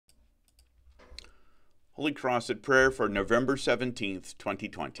Holy Cross at Prayer for November 17th,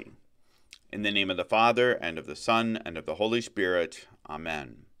 2020. In the name of the Father, and of the Son, and of the Holy Spirit.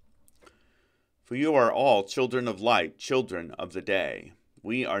 Amen. For you are all children of light, children of the day.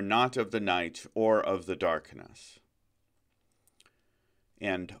 We are not of the night or of the darkness.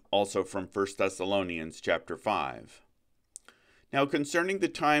 And also from 1 Thessalonians chapter 5. Now concerning the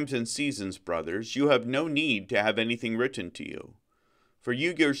times and seasons, brothers, you have no need to have anything written to you. For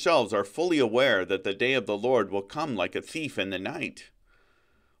you yourselves are fully aware that the day of the Lord will come like a thief in the night.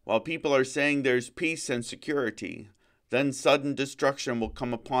 While people are saying there's peace and security, then sudden destruction will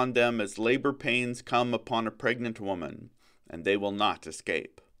come upon them as labor pains come upon a pregnant woman, and they will not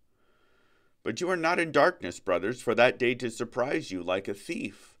escape. But you are not in darkness, brothers, for that day to surprise you like a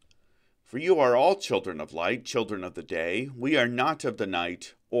thief. For you are all children of light, children of the day. We are not of the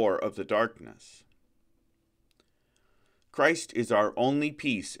night or of the darkness. Christ is our only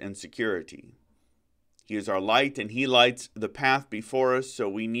peace and security. He is our light, and he lights the path before us, so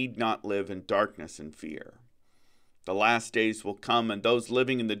we need not live in darkness and fear. The last days will come, and those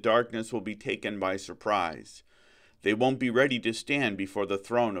living in the darkness will be taken by surprise. They won't be ready to stand before the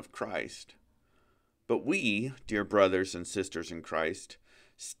throne of Christ. But we, dear brothers and sisters in Christ,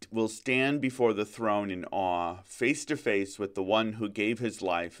 will stand before the throne in awe, face to face with the one who gave his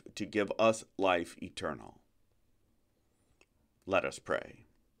life to give us life eternal. Let us pray.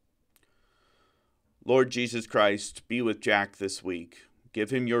 Lord Jesus Christ, be with Jack this week.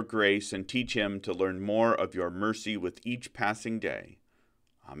 Give him your grace and teach him to learn more of your mercy with each passing day.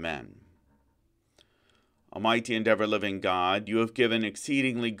 Amen. Almighty and ever-living God, you have given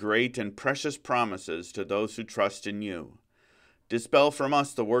exceedingly great and precious promises to those who trust in you. Dispel from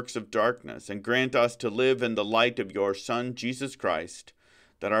us the works of darkness and grant us to live in the light of your Son, Jesus Christ,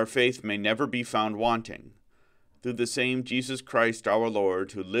 that our faith may never be found wanting. Through the same Jesus Christ our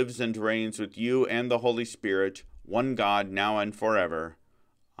Lord, who lives and reigns with you and the Holy Spirit, one God, now and forever.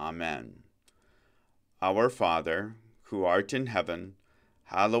 Amen. Our Father, who art in heaven,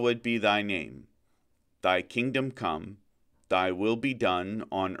 hallowed be thy name. Thy kingdom come, thy will be done,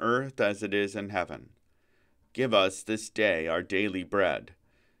 on earth as it is in heaven. Give us this day our daily bread,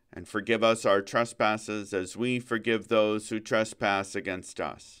 and forgive us our trespasses as we forgive those who trespass against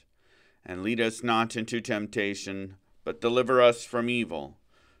us. And lead us not into temptation, but deliver us from evil.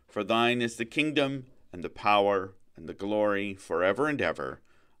 For thine is the kingdom, and the power, and the glory, forever and ever.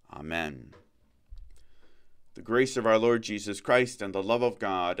 Amen. The grace of our Lord Jesus Christ, and the love of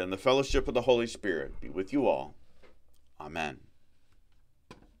God, and the fellowship of the Holy Spirit be with you all. Amen.